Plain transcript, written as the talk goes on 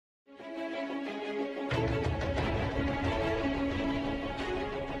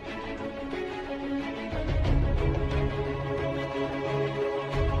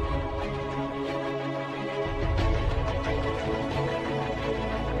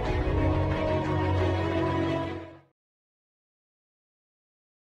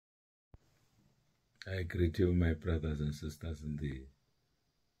I greet you, my brothers and sisters, in the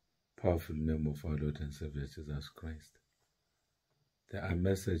powerful name of our Lord and Savior Jesus Christ. There are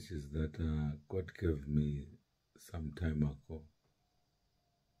messages that God gave me some time ago,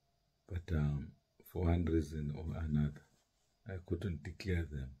 but for one reason or another, I couldn't declare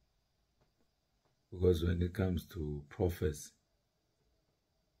them. Because when it comes to prophecy,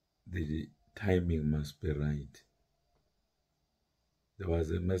 the timing must be right. There was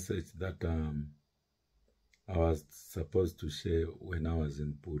a message that I was supposed to share when I was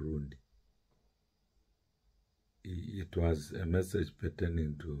in Burundi. It was a message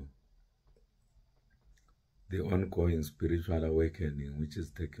pertaining to the ongoing spiritual awakening which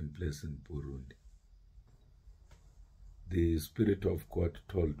is taking place in Burundi. The Spirit of God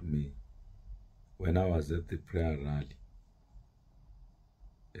told me when I was at the prayer rally,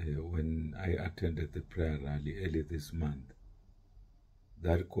 when I attended the prayer rally early this month,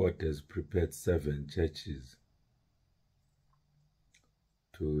 that God has prepared 7 churches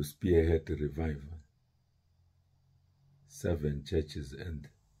to spearhead the revival. 7 churches and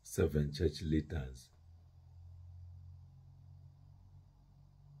 7 church leaders.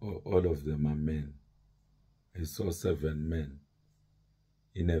 All of them are men. I saw 7 men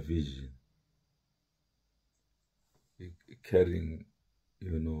in a vision, carrying,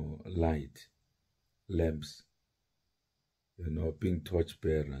 light, lamps, being torch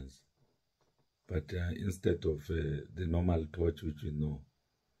bearers. But instead of the normal torch which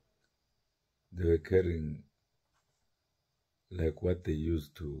they were carrying like what they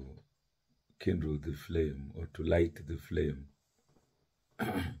used to kindle the flame or to light the flame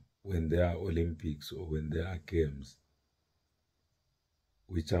when there are Olympics or when there are games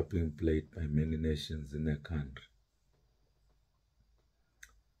which are being played by many nations in a country.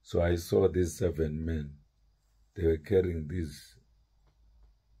 So I saw these 7 men. They were carrying these,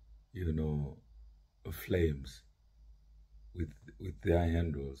 flames with their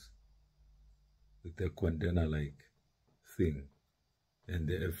handles, with a container-like thing, and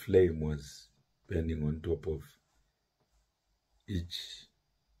a flame was burning on top of each,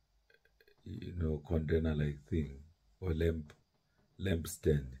 container-like thing or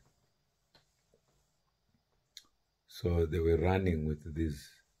lampstand. So they were running with these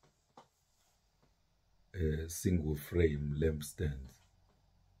single frame lampstands,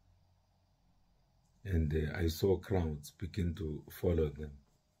 and I saw crowds begin to follow them.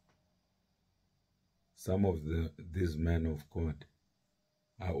 Some of these men of God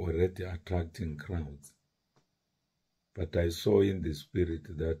are already attracting crowds, but I saw in the spirit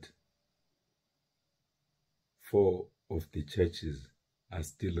that 4 of the churches are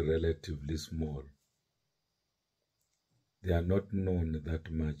still relatively small. They are not known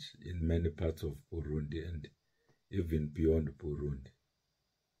that much in many parts of Burundi and even beyond Burundi.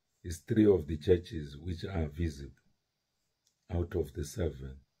 It's 3 of the churches which are visible out of the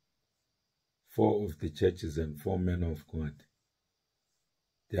 7. 4 of the churches and 4 men of God,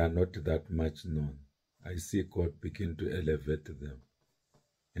 they are not that much known. I see God begin to elevate them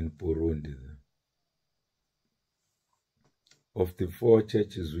in Burundi. Of the 4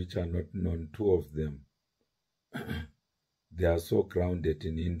 churches which are not known, 2 of them, they are so grounded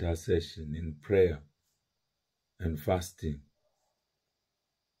in intercession, in prayer and fasting,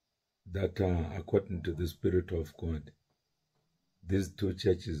 that according to the Spirit of God, these 2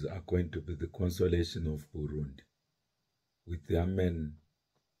 churches are going to be the consolation of Burundi, with their men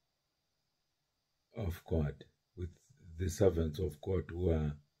of God, with the servants of God who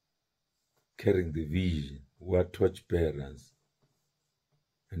are carrying the vision, who are torch bearers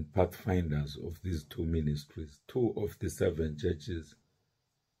and pathfinders of these 2 ministries. 2 of the 7 churches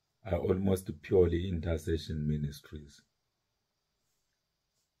are almost purely intercession ministries.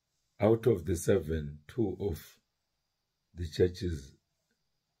 Out of the 7, 2 of the churches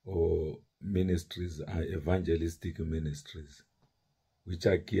or ministries are evangelistic ministries, which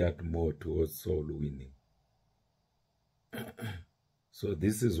are geared more towards soul winning. So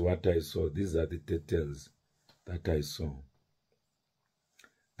this is what I saw. These are the details that I saw.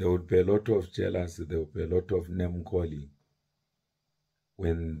 There would be a lot of jealousy, there would be a lot of name-calling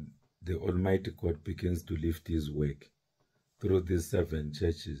when the Almighty God begins to lift His work through these 7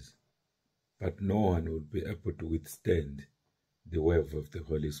 churches. But no one will be able to withstand the wave of the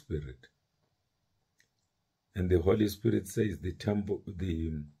Holy Spirit. And the Holy Spirit says the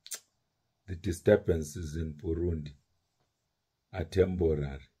disturbances in Burundi are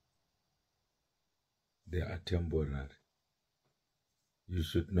temporary. They are temporary. You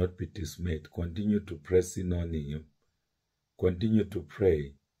should not be dismayed. Continue to press in on Him. Continue to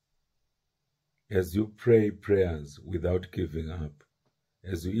pray. As you pray prayers without giving up,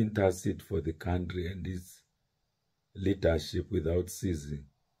 as we intercede for the country and its leadership without ceasing,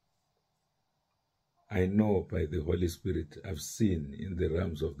 I know by the Holy Spirit, I've seen in the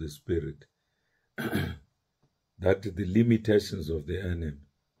realms of the Spirit, that the limitations of the enemy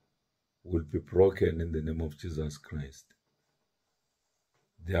will be broken in the name of Jesus Christ.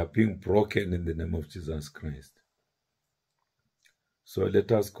 They are being broken in the name of Jesus Christ. So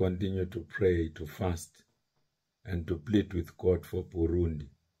let us continue to pray, to fast, and to plead with God for Burundi.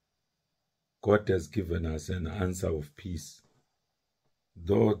 God has given us an answer of peace.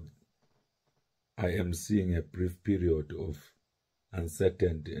 Though I am seeing a brief period of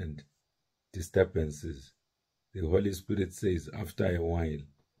uncertainty and disturbances, the Holy Spirit says after a while,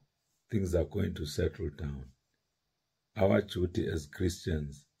 things are going to settle down. Our duty as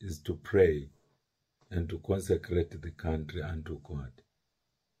Christians is to pray and to consecrate the country unto God,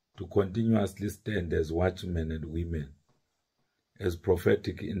 to continuously stand as watchmen and women, as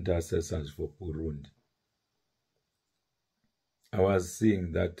prophetic intercessors for Burundi. I was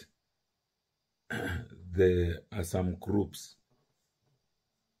seeing that there are some groups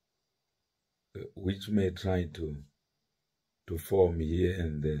which may try to form here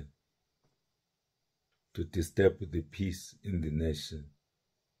and there to disturb the peace in the nation.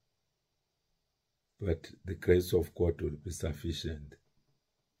 But the grace of God will be sufficient.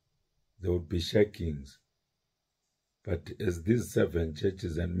 There will be shakings. But as these 7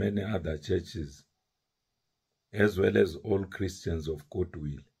 churches and many other churches, as well as all Christians of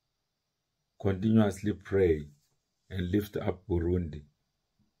goodwill, continuously pray and lift up Burundi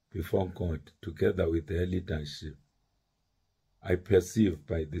before God together with their leadership, I perceive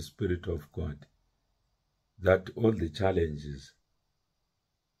by the Spirit of God that all the challenges,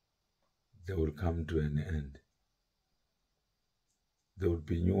 they will come to an end. There will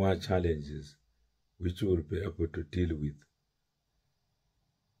be newer challenges which you will be able to deal with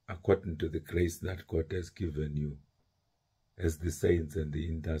according to the grace that God has given you as the saints and the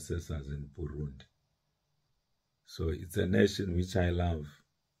intercessors in Burundi. So it's a nation which I love.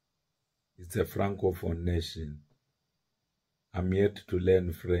 It's a Francophone nation. I'm yet to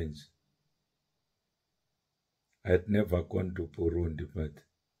learn French. I had never gone to Burundi, but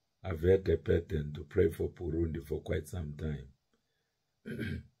I've had a pattern to pray for Burundi for quite some time.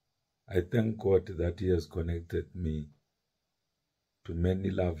 I thank God that He has connected me to many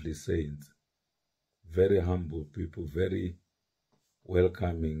lovely saints, very humble people, very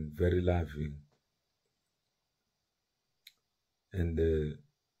welcoming, very loving. And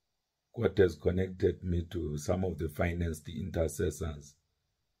God has connected me to some of the finest intercessors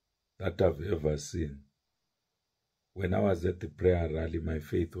that I've ever seen. When I was at the prayer rally, my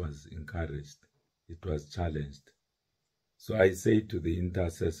faith was encouraged. It was challenged. So I say to the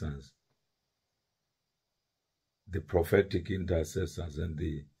intercessors, the prophetic intercessors and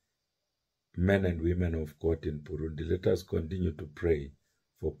the men and women of God in Burundi, let us continue to pray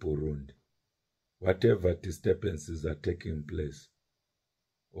for Burundi. Whatever disturbances are taking place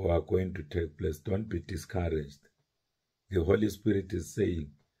or are going to take place, don't be discouraged. The Holy Spirit is saying,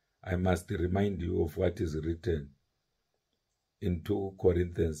 I must remind you of what is written in 2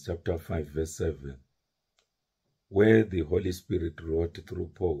 Corinthians chapter 5, verse 7, where the Holy Spirit wrote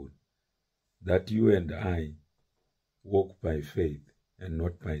through Paul that you and I walk by faith and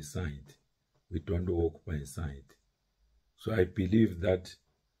not by sight. We don't walk by sight. So I believe that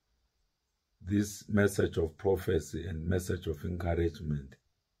this message of prophecy and message of encouragement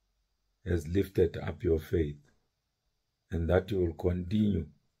has lifted up your faith, and that you will continue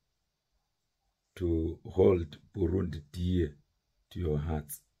to hold Burundi dear to your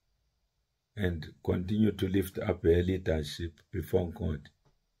hearts and continue to lift up your leadership before God.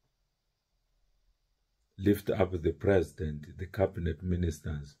 Lift up the president, the cabinet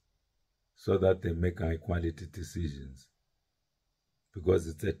ministers, so that they make high quality decisions. Because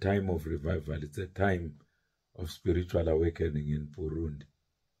it's a time of revival, it's a time of spiritual awakening in Burundi.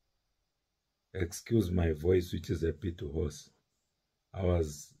 Excuse my voice, which is a bit hoarse. I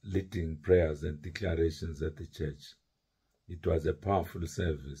was leading prayers and declarations at the church. It was a powerful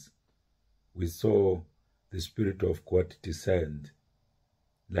service. We saw the Spirit of God descend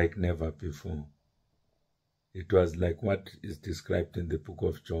like never before. It was like what is described in the book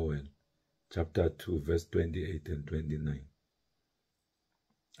of Joel, chapter 2, verse 28 and 29.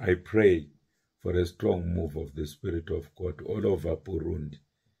 I pray for a strong move of the Spirit of God all over Burundi,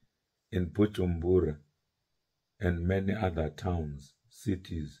 in Bujumbura, and many other towns,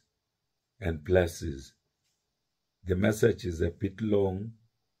 cities, and places. The message is a bit long.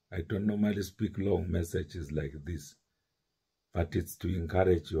 I don't normally speak long messages like this, but it's to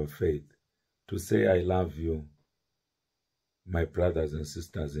encourage your faith, to say I love you, my brothers and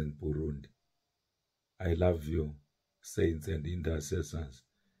sisters in Burundi. I love you, saints and intercessors,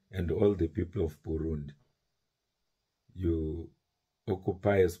 and all the people of Burundi. You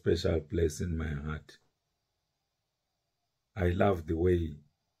occupy a special place in my heart. I love the way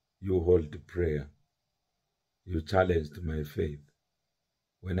you hold prayer. You challenged my faith.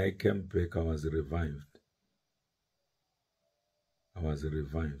 When I came back, I was revived.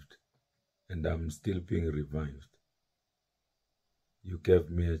 And I'm still being revived. You gave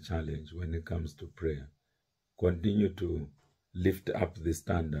me a challenge when it comes to prayer. Continue to lift up the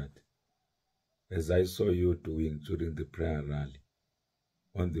standard, as I saw you doing during the prayer rally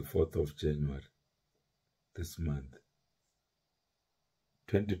on the 4th of January this month.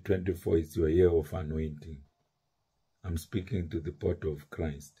 2024 is your year of anointing. I'm speaking to the body of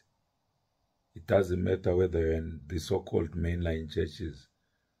Christ. It doesn't matter whether you're in the so-called mainline churches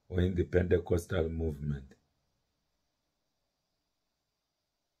or in the Pentecostal movement.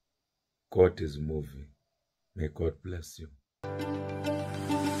 God is moving. May God bless you.